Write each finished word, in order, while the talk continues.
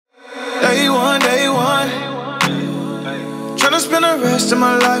spend the rest of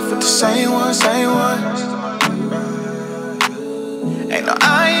my life with the same one, same one. Ain't no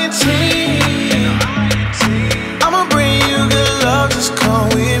INT. I'ma bring you good love, just come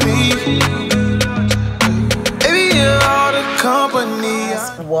with me. Baby, you're all the company.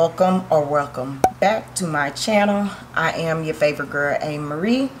 Welcome back to my channel. I am your favorite girl,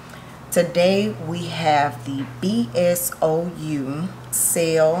 A.MaRee. Today we have the BSOU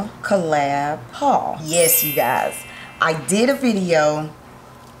sale collab haul. Yes, you guys, I did a video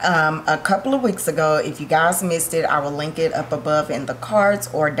a couple of weeks ago. If you guys missed it, I will link it up above in the cards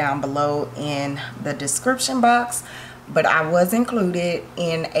or down below in the description box. But I was included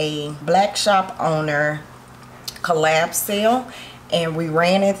in a Black Shop Owner collab sale, and we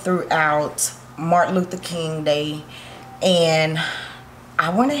ran it throughout Martin Luther King Day, and I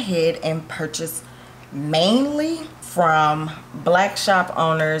went ahead and purchased mainly from Black Shop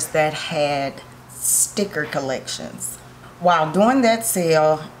owners that had sticker collections. While doing that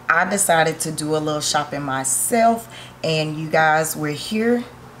sale, I decided to do a little shopping myself, and you guys, we're here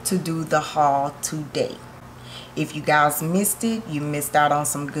to do the haul today. If you guys missed it, you missed out on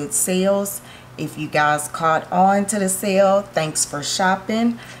some good sales. If you guys caught on to the sale, thanks for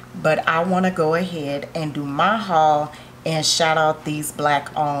shopping. But I want to go ahead and do my haul and shout out these Black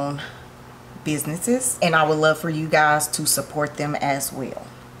owned businesses, and I would love for you guys to support them as well.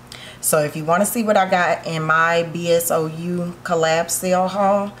 So if you want to see what I got in my BSOU collab sale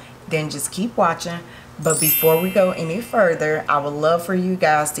haul, then just keep watching. But before we go any further, I would love for you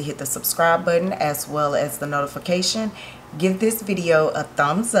guys to hit the subscribe button as well as the notification. Give this video a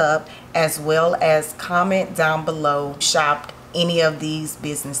thumbs up, as well as comment down below shopped any of these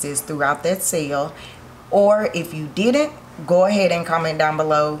businesses throughout that sale. Or if you didn't, go ahead and comment down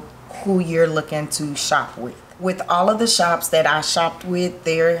below who you're looking to shop with. With all of the shops that I shopped with,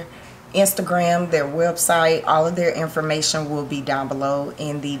 their Instagram, their website, all of their information will be down below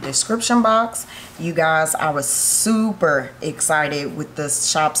in the description box. You guys, I was super excited with the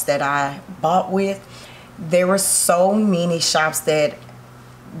shops that I bought with. There were so many shops that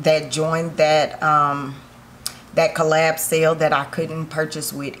joined that that collab sale that I couldn't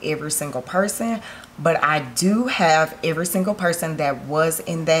purchase with every single person, but I do have every single person that was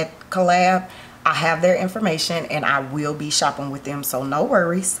in that collab. I have their information and I will be shopping with them, so no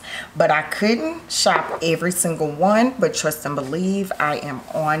worries. But I couldn't shop every single one, but trust and believe, I am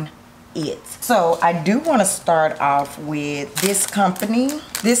on it. So I do want to start off with this company.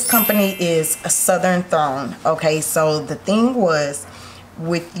 This company is a Southern Throne. Okay, so the thing was,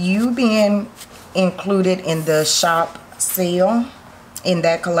 with you being included in the shop sale, in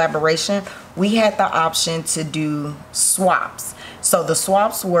that collaboration, we had the option to do swaps. So the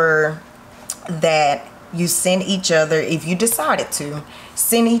swaps were that you send each other, if you decided to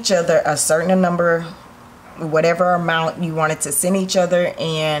send each other a certain number, whatever amount you wanted to send each other,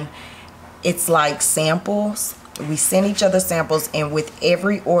 and it's like samples. We send each other samples, and with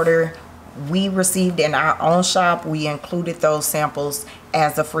every order we received in our own shop, we included those samples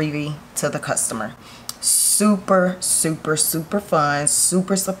as a freebie to the customer. Super fun,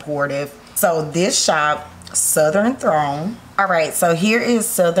 super supportive. So this shop, Southern Throne. All right, so here is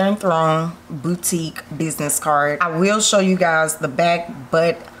Southern Throne boutique business card. I will show you guys the back,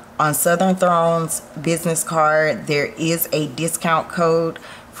 but on Southern Throne's business card, there is a discount code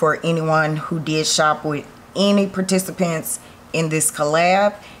for anyone who did shop with any participants in this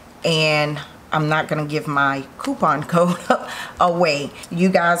collab, and I'm not gonna give my coupon code away. You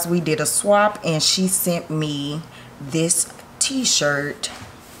guys, we did a swap, and she sent me this t-shirt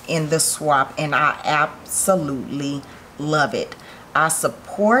in the swap, and I absolutely love it. I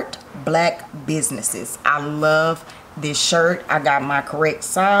support Black businesses. I love this shirt. I got my correct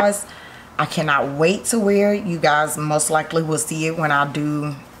size. I cannot wait to wear it. You guys most likely will see it when I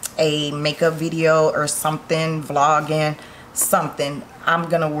do a makeup video or something, vlogging something. I'm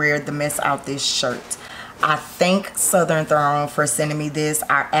gonna wear the mess out this shirt. I thank Southern Throne for sending me this.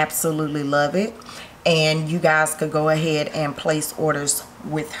 I absolutely love it, and you guys could go ahead and place orders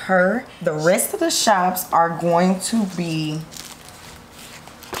with her. The rest of the shops are going to be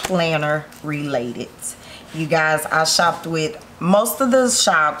planner related. You guys, I shopped with, most of the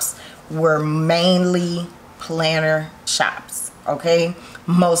shops were mainly planner shops, okay?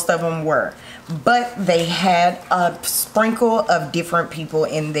 Most of them were, but they had a sprinkle of different people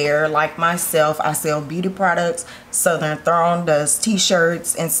in there. Like myself, I sell beauty products. Southern Throne does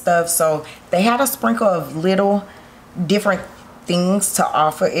t-shirts and stuff, so they had a sprinkle of little different things to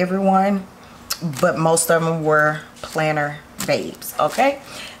offer everyone, but most of them were planner babes. Okay,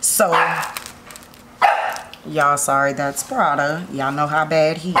 so Y'all, sorry, that's Prada. Y'all know how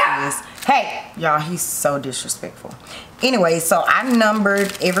bad he is. Hey, y'all, he's so disrespectful. Anyway, so I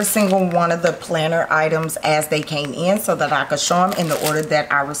numbered every single one of the planner items as they came in so that I could show them in the order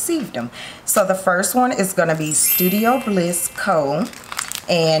that I received them. So the first one is going to be Studio Bliss Co.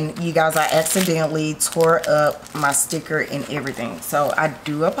 And you guys, I accidentally tore up my sticker and everything, so I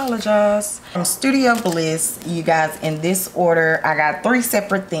do apologize. From Studio Bliss, you guys, in this order, I got 3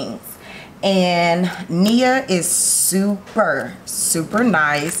 separate things. And Nia is super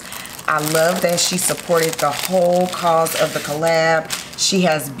nice. I love that she supported the whole cause of the collab. She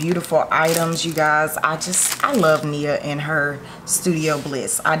has beautiful items, you guys. I love Nia and her Studio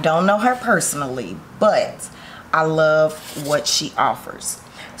Bliss. I don't know her personally, but I love what she offers.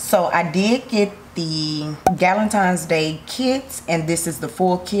 So I did get the Valentine's Day kits, and this is the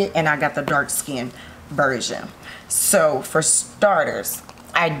full kit, and I got the dark skin version. So for starters,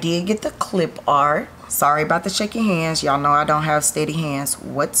 I did get the clip art. Sorry about the shaky hands. Y'all know I don't have steady hands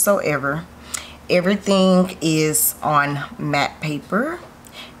whatsoever. Everything is on matte paper,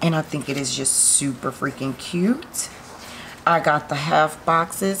 and I think it is just super freaking cute. I got the half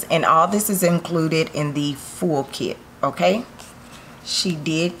boxes, and all this is included in the full kit, okay? She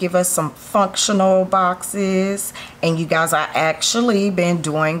did give us some functional boxes, and you guys, I actually been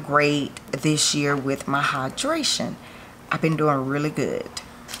doing great this year with my hydration. I've been doing really good.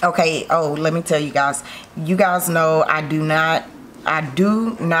 Okay, oh, let me tell you guys. You guys know I do not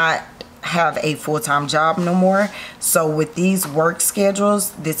have a full-time job no more. So with these work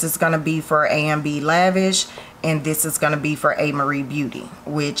schedules, this is going to be for A.MaRee Lavish, and this is going to be for A.MaRee Beauty,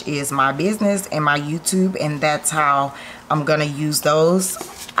 which is my business and my YouTube, and that's how I'm going to use those.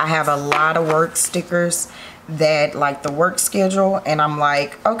 I have a lot of work stickers that like the work schedule, and I'm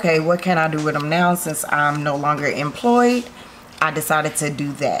like, okay, what can I do with them now since I'm no longer employed? I decided to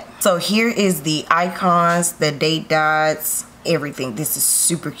do that. So here is the icons, the date dots, everything. This is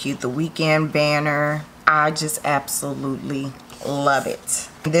super cute. The weekend banner. I just absolutely love it.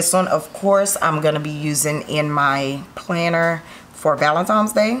 This one, of course, I'm going to be using in my planner for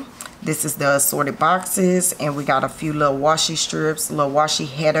Valentine's Day. This is the assorted boxes, and we got a few little washi strips, little washi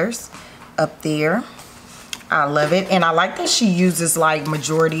headers up there. I love it, and I like that she uses like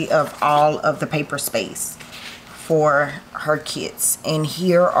majority of all of the paper space for her kits. And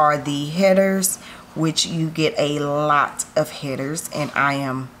here are the headers, which you get a lot of headers, and I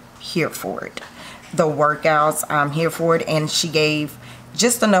am here for it. The workouts, I'm here for it, and she gave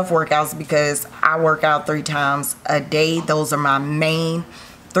just enough workouts because I work out 3 times a day. Those are my main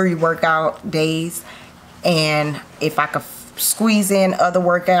 3 workout days, and if I could squeeze in other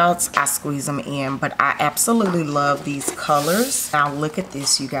workouts, I squeeze them in. But I absolutely love these colors. Now look at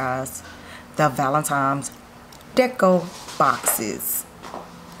this, you guys, the Valentine's deco boxes.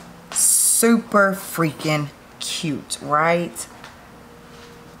 Super freaking cute, right?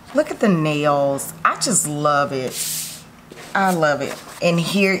 Look at the nails. I just love it. I love it. And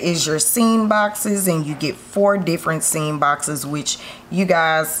here is your scene boxes, and you get 4 different scene boxes, which you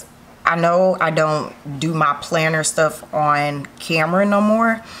guys, I know I don't do my planner stuff on camera no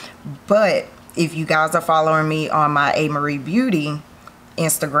more, but if you guys are following me on my A.MaRee Beauty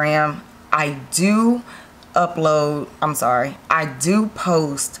Instagram, I do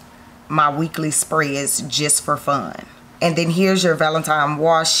post my weekly spreads just for fun. And then here's your Valentine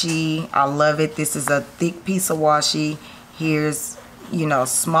washi. I love it. This is a thick piece of washi. Here's, you know,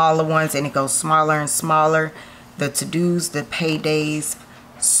 smaller ones, and it goes smaller and smaller. The to-dos, the paydays,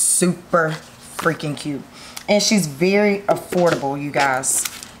 super freaking cute. And she's very affordable, you guys.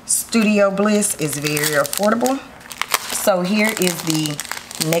 Studio Bliss is very affordable. So here is the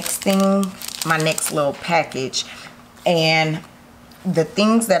next thing, my next little package. And the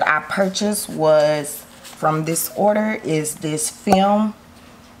things that I purchased was from this order is this film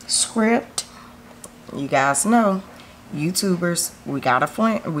script. You guys know, YouTubers, we gotta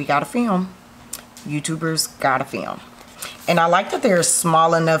film. YouTubers gotta film. And I like that they're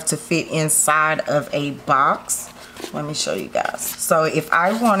small enough to fit inside of a box. Let me show you guys. So if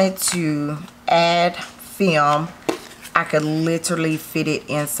I wanted to add film, I could literally fit it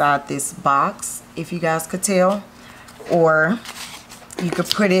inside this box, if you guys could tell. Or you could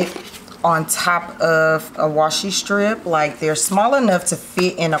put it on top of a washi strip. Like, they're small enough to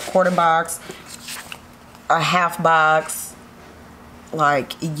fit in a quarter box, a half box.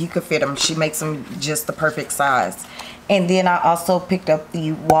 Like, you could fit them. She makes them just the perfect size. And then I also picked up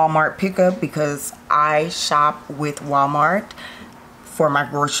the Walmart pickup because I shop with Walmart for my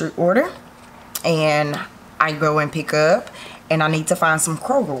grocery order, and I go and pick up, and I need to find some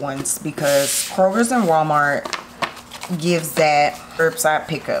Kroger ones because Kroger's and Walmart gives that curbside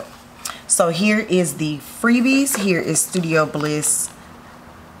pickup. So here is the freebies. Here is Studio Bliss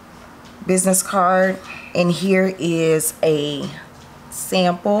business card, and here is a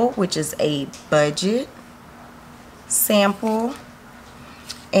sample, which is a budget sample,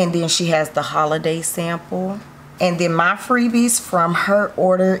 and then she has the holiday sample. And then my freebies from her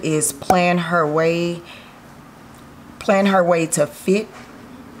order is plan her way to fit.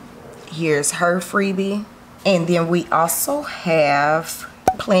 Here's her freebie. And then we also have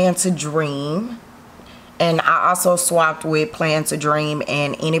Plan to Dream, and I also swapped with Plan to Dream,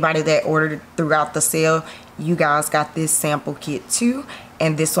 and anybody that ordered throughout the sale, you guys got this sample kit too.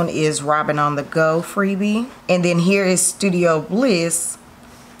 And this one is Robin on the Go freebie. And then here is Studio Bliss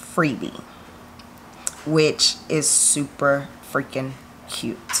freebie, which is super freaking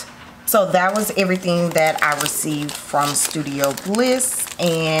cute. So that was everything that I received from Studio Bliss,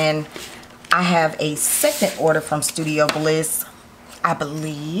 and I have a second order from Studio Bliss. I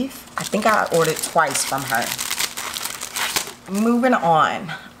think I ordered twice from her. Moving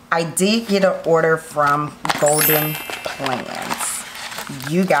on, I did get an order from Golden Plans.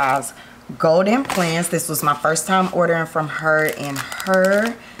 You guys, Golden Plans, this was my first time ordering from her, and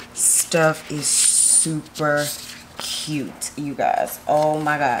her stuff is super cute, you guys. Oh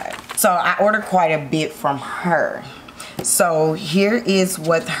my god. So I ordered quite a bit from her. So here is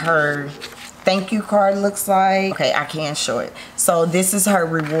what her thank you card looks like. Okay, I can't show it. So this is her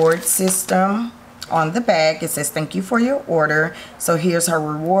reward system. On the back it says thank you for your order. So here's her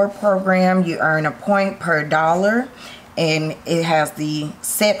reward program. You earn a point per dollar, and it has the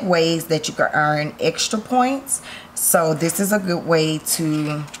set ways that you can earn extra points. So this is a good way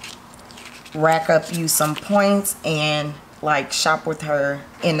to rack up you some points and like shop with her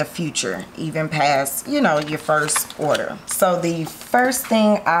in the future, even past, you know, your first order. So the first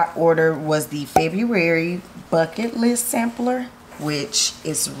thing I ordered was the February bucket list sampler, which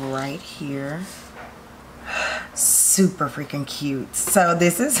is right here. Super freaking cute. So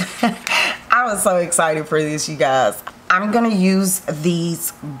this is I was so excited for this, you guys. I'm gonna use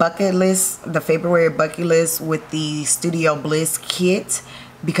these bucket lists, the February bucket list, with the Studio Bliss kit,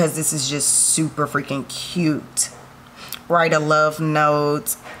 because this is just super freaking cute. Write a love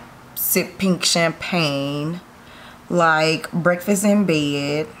note, sip pink champagne, like breakfast in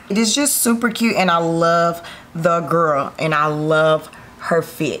bed. It is just super cute, and I love the girl, and I love her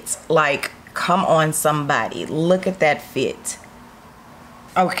fit. Like, come on somebody, look at that fit.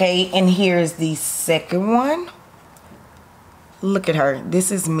 Okay, and here's the second one. Look at her.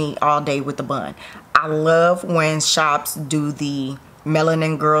 This is me all day with the bun. I love when shops do the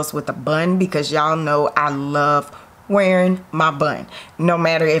melanin girls with a bun, because y'all know I love wearing my bun. No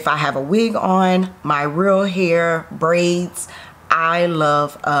matter if I have a wig on, my real hair, braids, I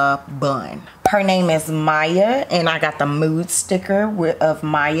love a bun. Her name is Maya, and I got the mood sticker of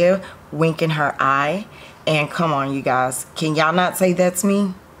Maya winking her eye. And come on, you guys, can y'all not say that's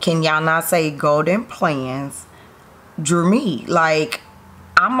me? Can y'all not say Golden Plans drew me? Like,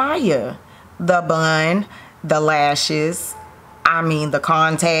 I'm Maya. The bun, the lashes, I mean the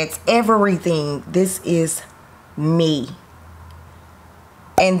contacts, everything. This is me.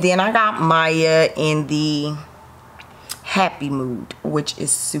 And then I got Maya in the happy mood, which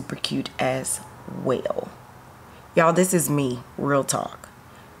is super cute as well. Y'all, this is me, real talk.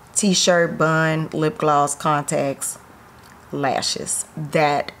 T-shirt, bun, lip gloss, contacts, lashes.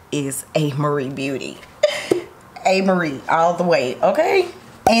 That is A.MaRee beauty. A.MaRee all the way, okay?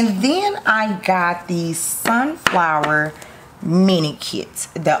 And then I got the sunflower mini kit,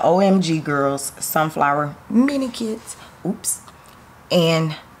 the OMG Girls sunflower mini kit. Oops.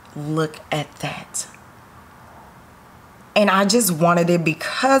 And look at that. And I just wanted it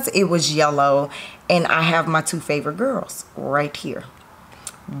because it was yellow, and I have my two favorite girls right here.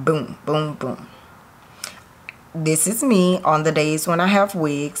 Boom, boom, boom. This is me on the days when I have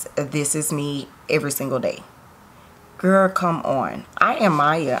wigs. This is me every single day. Girl, come on. I am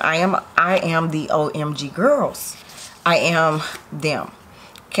Maya. I am the OMG Girls. I am them.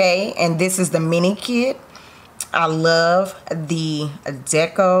 Okay, and this is the mini kit. I love the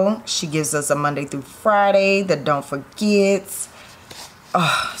deco. She gives us a Monday through Friday, the don't forgets.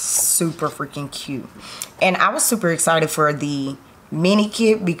 Oh, super freaking cute. And I was super excited for the mini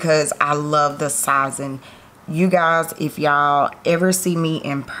kit because I love the sizing. You guys, if y'all ever see me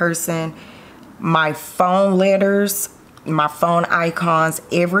in person, my phone letters, my phone icons,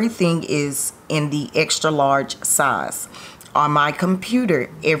 everything is in the extra large size. On my computer,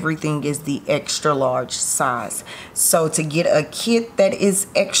 everything is the extra large size. So to get a kit that is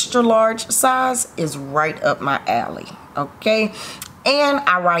extra large size is right up my alley, okay? And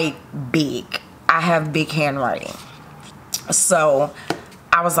I write big. I have big handwriting. So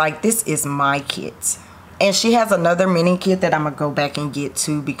I was like, this is my kit. And she has another mini kit that I'm gonna go back and get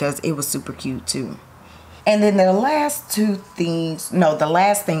too, because it was super cute too. And then the last two things, no, the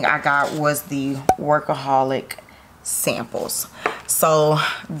last thing I got was the Workaholic samples. So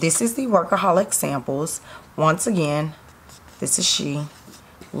this is the Workaholic samples. Once again, this is she.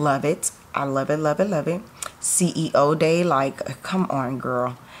 Love it. I love it, love it, love it. CEO day, like, come on,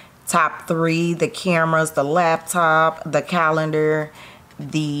 girl. Top 3, the cameras, the laptop, the calendar,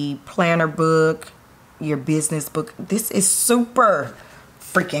 the planner book, your business book. This is super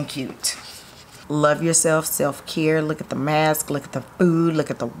freaking cute. Love yourself, self-care. Look at the mask, look at the food, look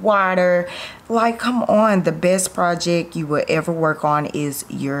at the water. Like, come on, the best project you will ever work on is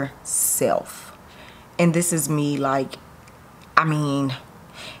yourself. And this is me, like, I mean,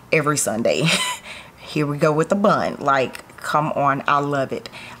 every Sunday. Here we go with the bun. Like, come on, I love it.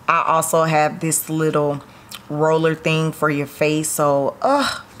 I also have this little roller thing for your face, so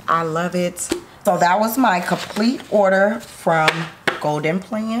I love it. So that was my complete order from Golden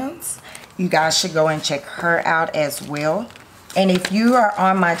Plans. You guys should go and check her out as well. And if you are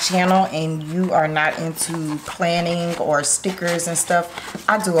on my channel and you are not into planning or stickers and stuff,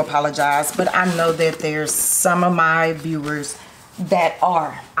 I do apologize, but I know that there's some of my viewers that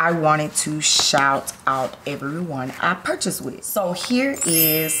are. I wanted to shout out everyone I purchased with. So here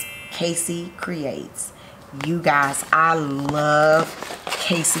is KAYSI Creates. You guys, I love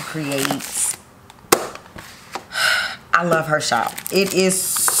KAYSI Creates. I love her shop. It is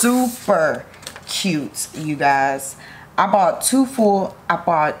super cute, you guys. I bought two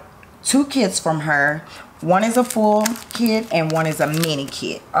kits from her. One is a full kit and one is a mini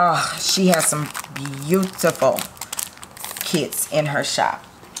kit. Oh, she has some beautiful kits in her shop.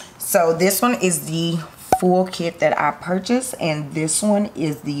 So this one is the full kit that I purchased, and this one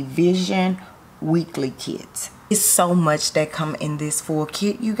is the Vision Weekly kit. It's so much that come in this full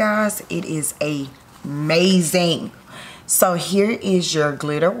kit, you guys. It is amazing. So here is your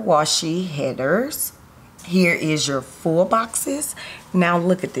glitter washi headers. Here is your full boxes. Now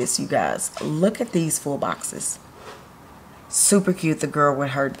look at this, you guys. Look at these full boxes. Super cute. The girl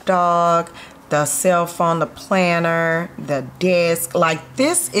with her dog, the cell phone, the planner, the desk. Like,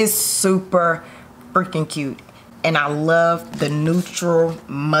 this is super freaking cute. And I love the neutral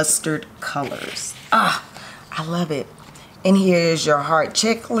mustard colors. Ah, I love it. And here is your heart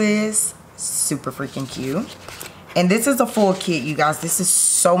checklist. Super freaking cute. And this is a full kit, you guys. This is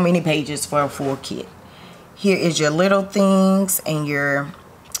so many pages for a full kit. Here is your little things and your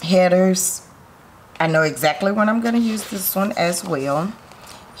headers. I know exactly when I'm going to use this one as well.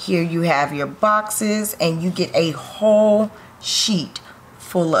 Here you have your boxes, and you get a whole sheet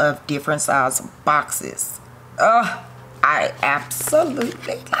full of different size boxes. I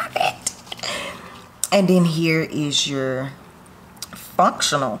absolutely love it. And then here is your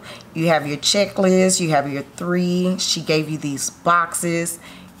functional. You have your checklist, you have your 3. She gave you these boxes,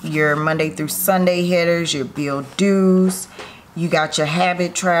 your Monday through Sunday headers, your bill dues. You got your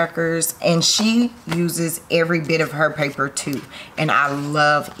habit trackers, and she uses every bit of her paper too, and I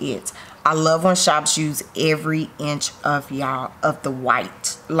love it. I love when shops use every inch of the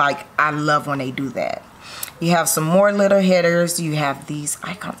white. Like, I love when they do that. You have some more little headers. You have these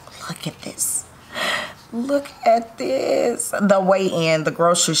icons. Look at this. Look at this. The weigh-in, the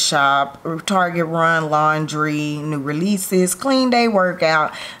grocery shop, Target run, laundry, new releases, clean day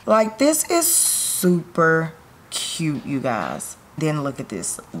workout. Like, this is super cute, you guys. Then look at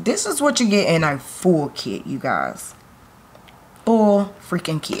this. This is what you get in a full kit, you guys. Full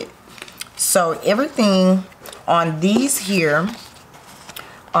freaking kit. So everything on these here,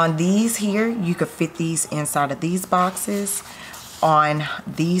 you could fit these inside of these boxes. On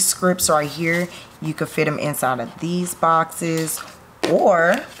these scripts right here, you could fit them inside of these boxes,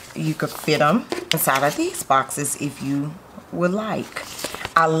 or you could fit them inside of these boxes if you would like.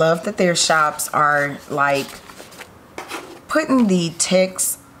 I love that their shops are like putting the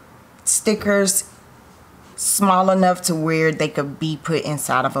text stickers small enough to where they could be put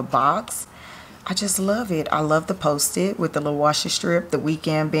inside of a box. I just love it. I love the post-it with the little washi strip, the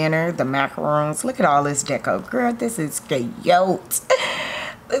weekend banner, the macarons. Look at all this deco. Girl, this is cute.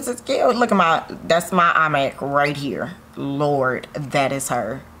 This is cute. Look at that's my A.MaRee right here. Lord, that is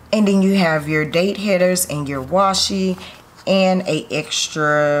her. And then you have your date headers and your washi and a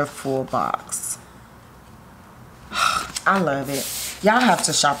extra full box. I love it. Y'all have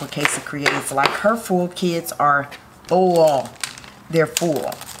to shop with KAYSI Creates. Like, her full kits are full. They're full.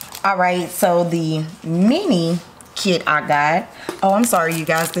 Alright, so the mini kit I got. Oh, I'm sorry, you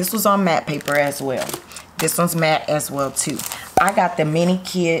guys. This was on matte paper as well. This one's matte as well, too. I got the mini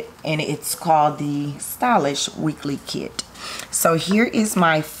kit, and it's called the Stylish Weekly Kit. So here is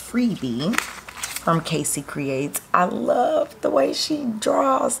my freebie from KAYSI Creates. I love the way she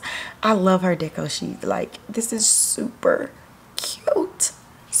draws. I love her deco sheet. Like, this is super cute.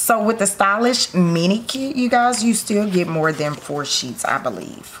 So with the stylish mini kit, you guys, you still get more than 4 sheets, I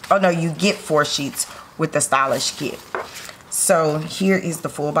believe. Oh no, you get 4 sheets with the stylish kit. So here is the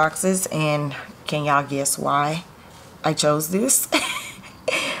full boxes, and can y'all guess why I chose this?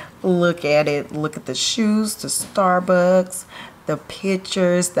 Look at it. Look at the shoes, the Starbucks, the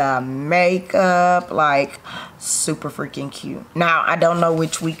pictures, the makeup. Like, super freaking cute. Now, I don't know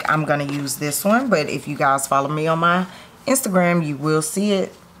which week I'm going to use this one, but if you guys follow me on my Instagram, you will see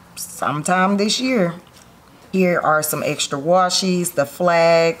it sometime this year. Here are some extra washies, the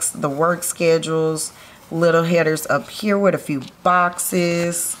flags, the work schedules, little headers up here with a few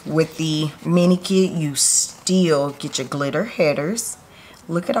boxes. With the mini kit, you still get your glitter headers.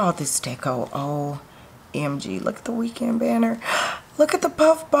 Look at all this deco. OMG. Look at the weekend banner. Look at the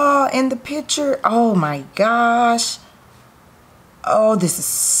puff ball and the picture. Oh my gosh. Oh, this is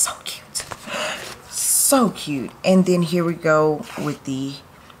so cute. So cute. And then here we go with the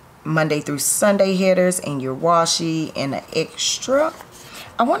Monday through Sunday headers and your washi and an extra.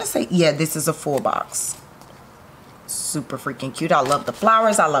 I want to say, yeah, this is a full box. Super freaking cute. I love the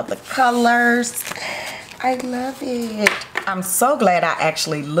flowers. I love the colors. I love it. I'm so glad I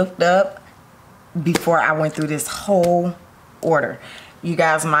actually looked up before I went through this whole order. You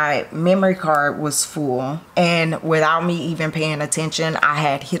guys, my memory card was full, and without me even paying attention, I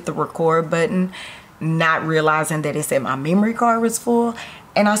had hit the record button, not realizing that it said my memory card was full,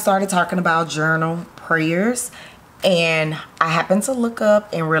 and I started talking about journal prayers, and I happened to look up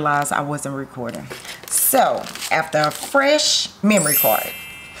and realize I wasn't recording. So after a fresh memory card,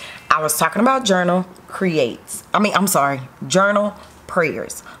 I was talking about journal prayers on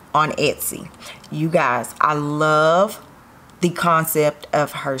Etsy. You guys, I love the concept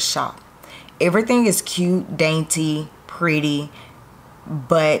of her shop. Everything is cute, dainty, pretty,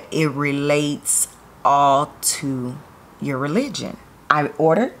 but it relates all to your religion. I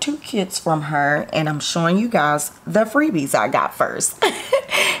ordered 2 kits from her, and I'm showing you guys the freebies I got first.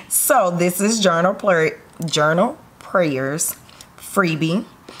 So this is journal prayers freebie.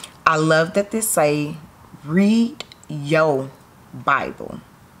 I love that this say read your Bible.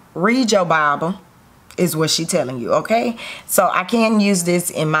 Read your Bible is what she's telling you, okay? So I can use this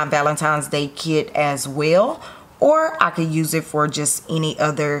in my Valentine's Day kit as well, or I could use it for just any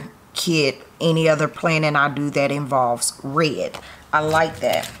other kit, any other planning I do that involves red. I like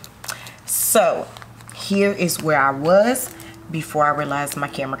that. So here is where I was before I realized my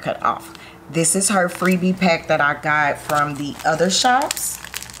camera cut off. This is her freebie pack that I got from the other shops.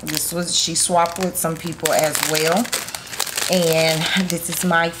 This was, she swapped with some people as well. And this is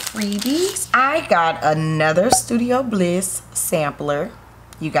my freebies. I got another Studio Bliss sampler.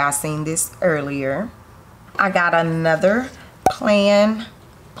 You guys seen this earlier. I got another Plan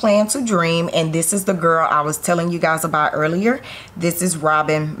to Dream, and this is the girl I was telling you guys about earlier. This is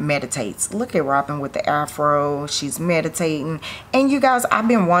Robin Meditates. Look at Robin with the afro. She's meditating. And you guys, I've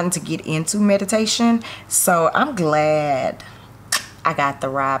been wanting to get into meditation, so I'm glad I got the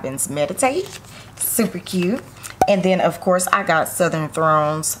Robin's Meditate. Super cute. And then of course I got Southern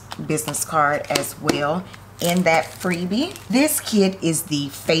Throne's business card as well in that freebie. This kit is the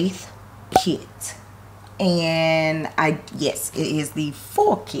Faith Kit. And yes, it is the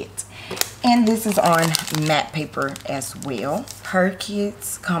full kit. And this is on matte paper as well. Her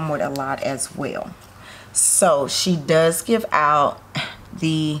kits come with a lot as well. So she does give out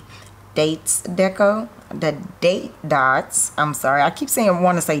the dates deco, the date dots. I'm sorry, I keep saying I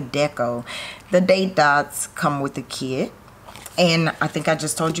want to say deco. The date dots come with the kit. And I think I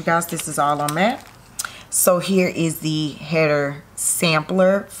just told you guys this is all on matte. So here is the header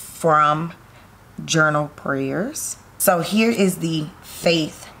sampler from Journal Prayers. So here is the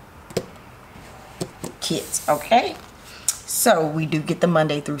Faith Kit, okay? So we do get the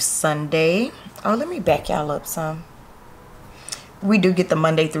Monday through Sunday. Oh, let me back y'all up some. We do get the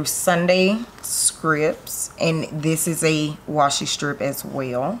Monday through Sunday scripts, and this is a washi strip as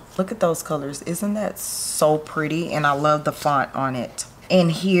well. Look at those colors. Isn't that so pretty? And I love the font on it.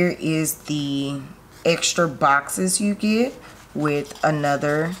 And here is the extra boxes you get with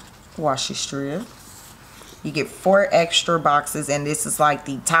another washi strip. You get 4 extra boxes, and this is like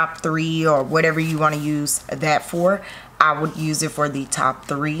the top 3 or whatever you want to use that for. I would use it for the top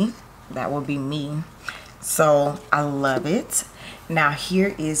 3. That would be me. So I love it. Now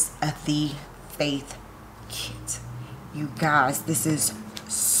here is the Faith Kit. You guys, this is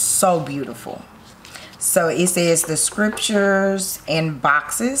so beautiful. So it says the scriptures and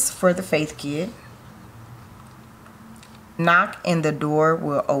boxes for the Faith Kit. Knock and the door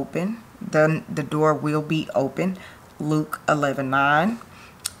will open. The door will be open. Luke 11:9.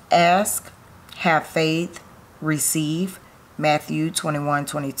 Ask, have faith, receive. Matthew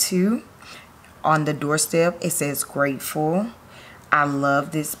 21:22. On the doorstep, it says grateful. I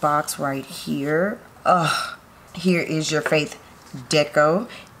love this box right here. Here is your faith deco.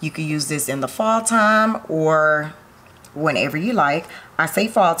 You can use this in the fall time or whenever you like. I say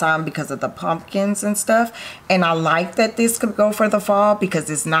fall time because of the pumpkins and stuff, and I like that this could go for the fall because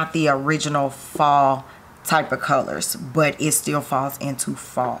it's not the original fall type of colors, but it still falls into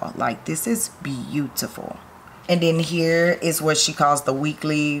fall. Like, this is beautiful. And then here is what she calls the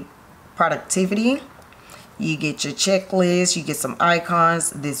weekly productivity. You get your checklist, you get some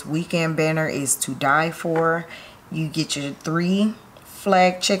icons. This weekend banner is to die for. You get your 3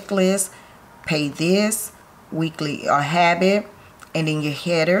 flag checklist, pay this, weekly a habit, and then your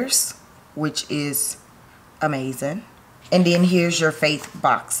headers, which is amazing. And then here's your faith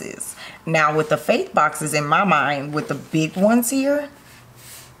boxes. Now with the faith boxes, in my mind, with the big ones here,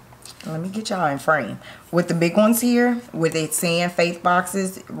 let me get y'all in frame. With the big ones here, with it saying faith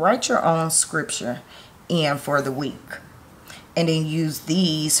boxes, write your own scripture in for the week. And then use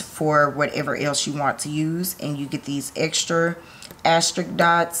these for whatever else you want to use. And you get these extra asterisk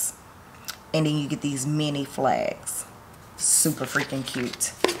dots. And then you get these mini flags. Super freaking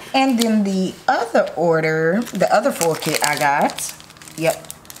cute. And then the other order, the other full kit I got. Yep,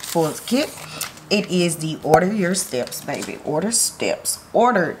 full kit. It is the order your steps, baby. Order steps.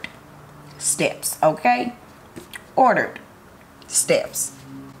 Ordered steps, okay? Ordered steps.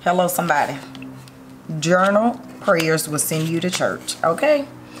 Hello, somebody. Journal prayers will send you to church, okay?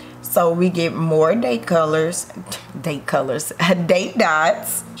 So we get more date dots.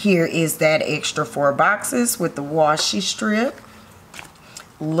 Here is that extra 4 boxes with the washi strip.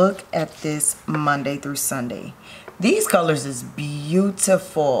 Look at this Monday through Sunday. These colors is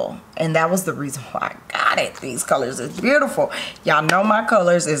beautiful, and that was the reason why I got it. These colors is beautiful. Y'all know my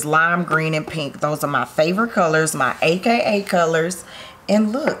colors is lime green and pink. Those are my favorite colors, my AKA colors.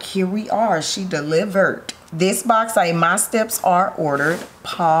 And look, here we are. She delivered. This box say my steps are ordered.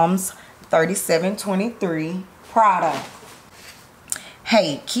 Palms 3723 Prada.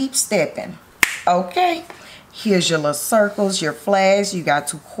 Hey, keep stepping. Okay. Here's your little circles, your flags. You got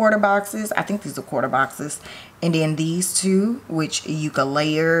 2 quarter boxes. I think these are quarter boxes. And then these 2, which you can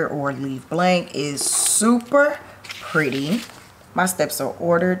layer or leave blank, is super pretty. My steps are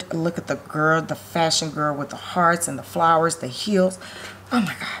ordered. Look at the girl, the fashion girl with the hearts and the flowers, the heels. Oh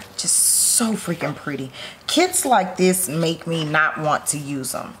my God, just so freaking pretty. Kits like this make me not want to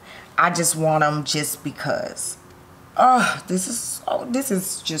use them. I just want them just because. Oh, this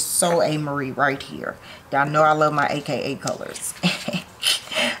is just so A.MaRee right here. Y'all know I love my AKA colors.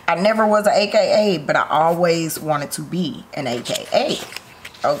 I never was an AKA, but I always wanted to be an AKA.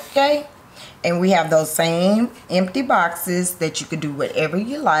 Okay? And we have those same empty boxes that you could do whatever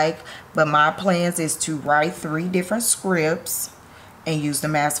you like. But my plans is to write 3 different scripts and use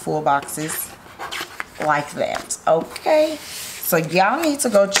them as full boxes like that. Okay? So y'all need to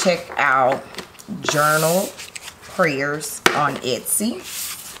go check out Journal Prayers on Etsy.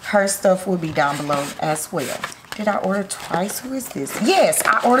 Her stuff will be down below as well. Did I order twice? Who is this? Yes,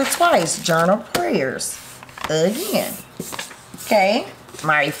 I ordered twice. Journal Prayers. Again. Okay.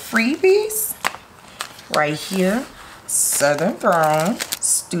 My freebies. Right here. Southern Throne.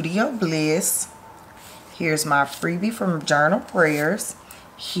 Studio Bliss. Here's my freebie from Journal Prayers.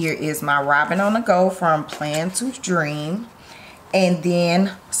 Here is my Robin on the Go from Plan to Dream. And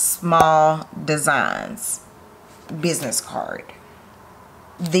then Small Designs business card.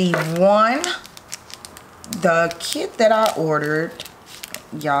 The kit that I ordered,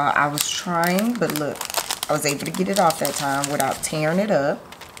 y'all, I was trying, but look, I was able to get it off that time without tearing it up.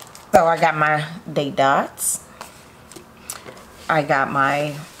 So I got my date dots. I got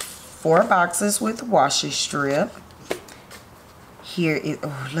my 4 boxes with washi strip. Here is,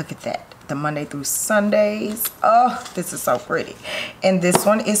 oh, look at that. The Monday through Sundays. Oh, this is so pretty. And this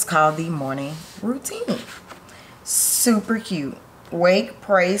one is called the Morning Routine. Super cute. Wake,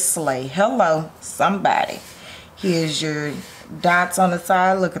 pray, slay. Hello, somebody. Here's your dots on the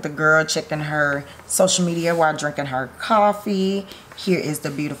side. Look at the girl checking her social media while drinking her coffee. Here is the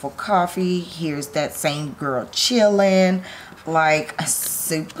beautiful coffee. Here's that same girl chilling. Like,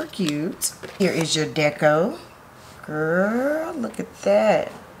 super cute. Here is your deco. Girl, look at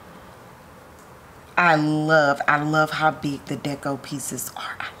that. I love how big the deco pieces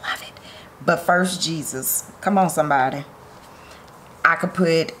are. I love it. But first, Jesus. Come on, somebody. I could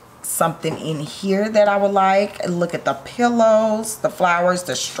put something in here that I would like. Look at the pillows, the flowers,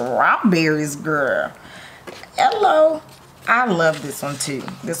 the strawberries, girl. Hello. I love this one too.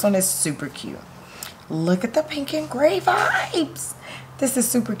 This one is super cute. Look at the pink and gray vibes. This is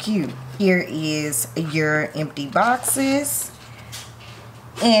super cute. Here is your empty boxes.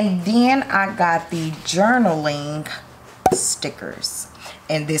 And then I got the journaling stickers.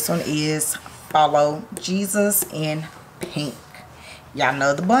 And this one is Follow Jesus in pink. Y'all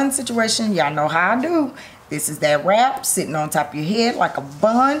know the bun situation. Y'all know how I do. This is that wrap sitting on top of your head like a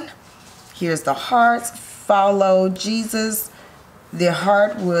bun. Here's the hearts. Follow Jesus. The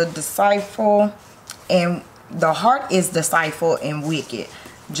heart will decipher, and the heart is deceitful and wicked.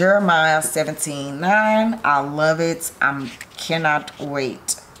 Jeremiah 17:9. I love it. I cannot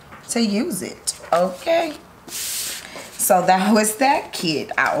wait to use it. Okay. So that was that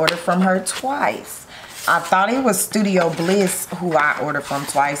kit. I ordered from her twice. I thought it was Studio Bliss who I ordered from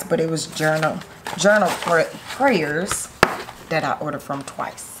twice, but it was Journal Prayers that I ordered from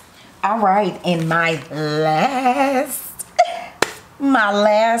twice. All right, and my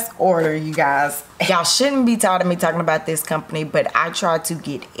last order, you guys. Y'all shouldn't be tired of me talking about this company, but I try to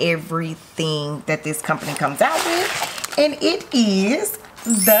get everything that this company comes out with, and it is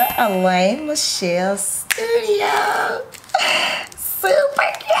the ELAINE Michelle Studio.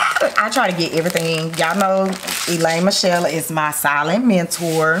 Super cute. I try to get everything. Y'all know ELAINE Michelle is my silent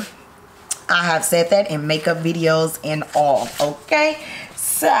mentor. I have said that in makeup videos and all, okay?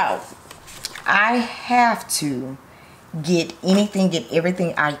 So, I have to get anything, get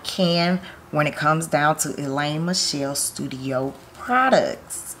everything I can when it comes down to ELAINE Michelle Studio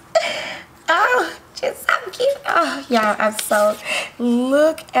products. Oh, just so cute. Oh, y'all, I'm so...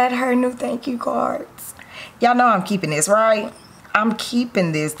 Look at her new thank you cards. Y'all know I'm keeping this, right? I'm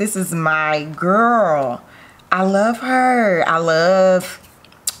keeping this. This is my girl. I love her. I love,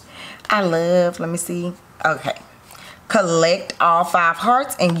 let me see. Okay. Collect all 5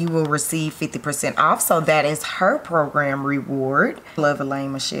 hearts and you will receive 50% off. So that is her program reward. Love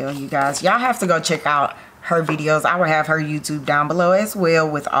ELAINE Michelle, you guys. Y'all have to go check out her videos. I will have her YouTube down below as well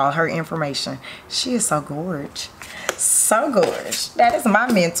with all her information. She is so gorgeous. So gorgeous. That is my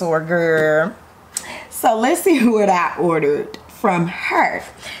mentor, girl. So let's see what I ordered from her.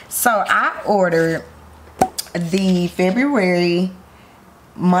 So I ordered the February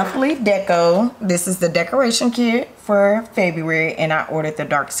monthly deco. This is the decoration kit for February, and I ordered the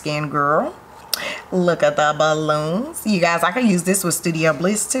dark skin girl. Look at the balloons, you guys. I could use this with Studio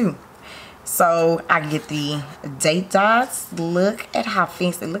Bliss too. So I get the date dots. Look at how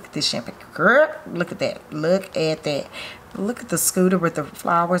fancy. Look at this champagne, girl. Look at that. Look at that. Look at the scooter with the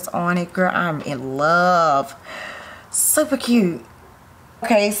flowers on it, girl. I'm in love. Super cute.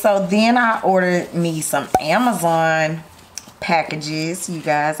 Okay, so then I ordered me some Amazon packages, you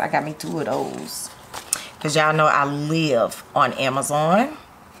guys. I got me 2 of those because y'all know I live on Amazon.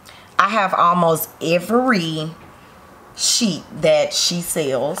 I have almost every sheet that she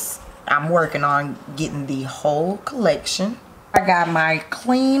sells. I'm working on getting the whole collection. I got my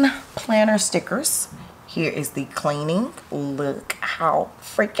clean planner stickers. Here is the cleaning. Look how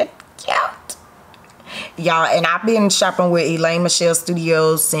freaking cute, y'all. And I've been shopping with ELAINE Michelle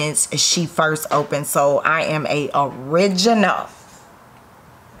Studios since she first opened, so I am a original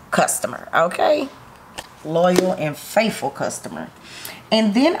customer, okay? Loyal and faithful customer.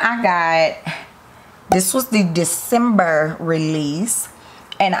 And then I got, this was the December release,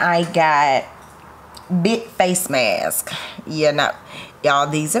 and I got Bit face mask. You know, y'all,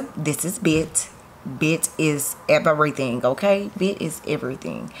 this is Bit. Bit is everything, okay? Bit is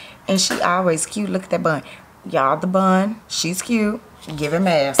everything. And she always cute. Look at that bun. Y'all, the bun, she's cute. Give her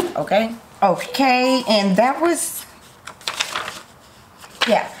mask, okay? Okay, and that was,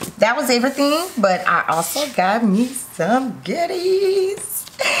 yeah, that was everything. But I also got me some goodies.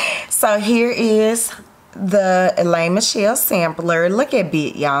 So here is the ELAINE Michelle sampler. Look at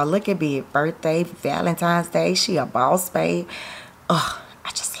Bit, y'all. Look at Bit. Birthday, Valentine's Day. She a boss babe. Oh,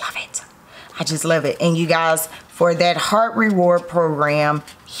 I just love it. I just love it. And you guys, for that heart reward program,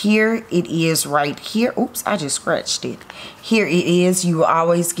 here it is right here. Oops, I just scratched it. Here it is. You will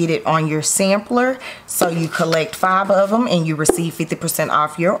always get it on your sampler. So you collect 5 of them and you receive 50%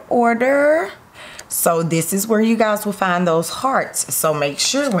 off your order. So this is where you guys will find those hearts. So make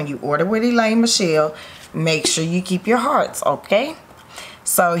sure when you order with ELAINE Michelle, make sure you keep your hearts, okay?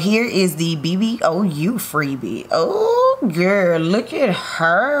 So here is the BBOU freebie. Oh, girl, look at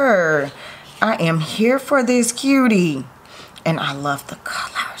her. I am here for this cutie. And I love the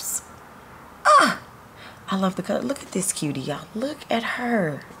colors. Ah, I love the color. Look at this cutie, y'all. Look at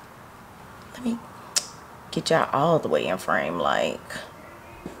her. Let me get y'all all the way in frame, like.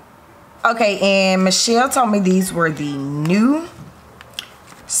 Okay, and Michelle told me these were the new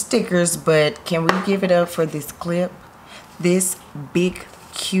stickers, but can we give it up for this clip? this big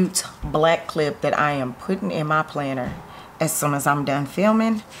cute black clip that I am putting in my planner as soon as I'm done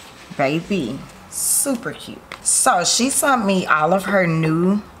filming. Baby, super cute. So she sent me all of her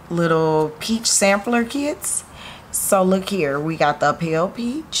new little peach sampler kits. So look here, we got the pale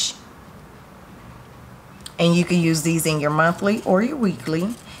peach, and you can use these in your monthly or your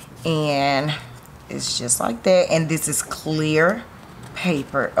weekly, and it's just like that. And this is clear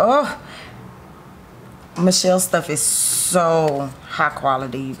paper. Oh, Michelle's stuff is so high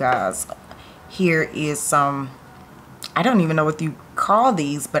quality, you guys. Here is some, I don't even know what you call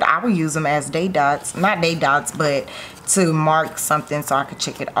these, but I will use them as day dots. Not day dots, but to mark something so I could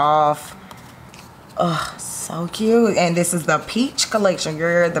check it off. Oh, so cute. And this is the peach collection,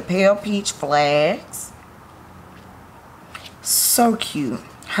 girl. The pale peach flags. So cute.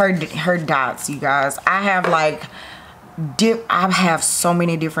 Her dots, you guys. I have like I have so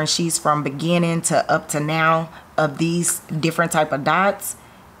many different sheets from beginning to up to now of these different type of dots.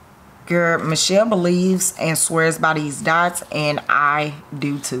 Girl, Michelle believes and swears by these dots, and I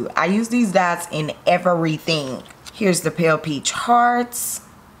do too. I use these dots in everything. Here's the pale peach hearts.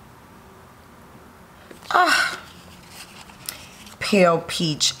 Pale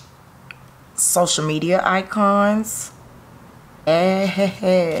peach social media icons.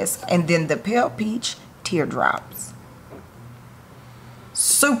 Yes. And then the pale peach teardrops.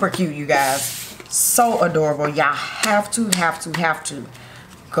 Super cute, you guys. So adorable. Y'all have to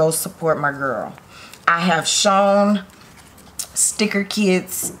go support my girl. I have shown sticker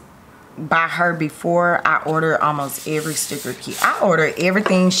kits by her before. I order almost every sticker kit. I order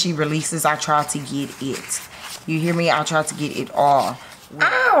everything she releases. I try to get it. You hear me? I try to get it all.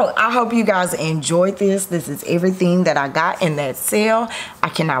 Ow! I hope you guys enjoyed this. This is everything that I got in that sale. I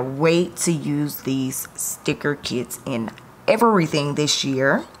cannot wait to use these sticker kits in everything this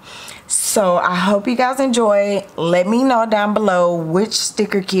year. So I hope you guys enjoy. Let me know down below which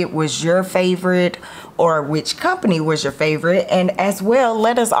sticker kit was your favorite, or which company was your favorite, and as well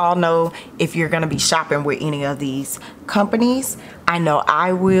let us all know if you're going to be shopping with any of these companies. I know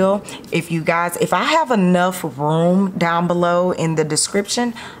I will. If I have enough room down below in the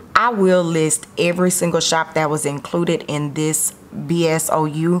description, I will list every single shop that was included in this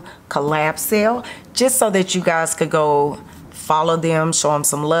BSOU collab sale, just so that you guys could go follow them, show them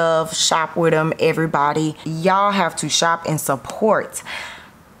some love, shop with them. Everybody, y'all have to shop and support.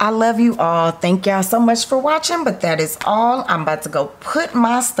 I love you all. Thank y'all so much for watching, but that is all. I'm about to go put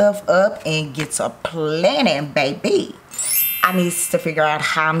my stuff up and get to planning, baby. I need to figure out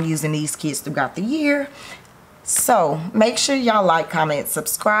how I'm using these kits throughout the year. So make sure y'all like, comment,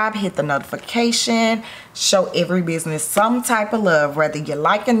 subscribe, hit the notification. Show every business some type of love, whether you're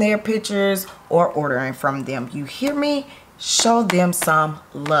liking their pictures or ordering from them. You hear me? Show them some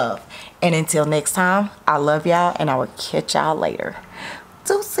love. And until next time, I love y'all, and I will catch y'all later.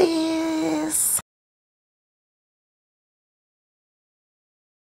 Deuces.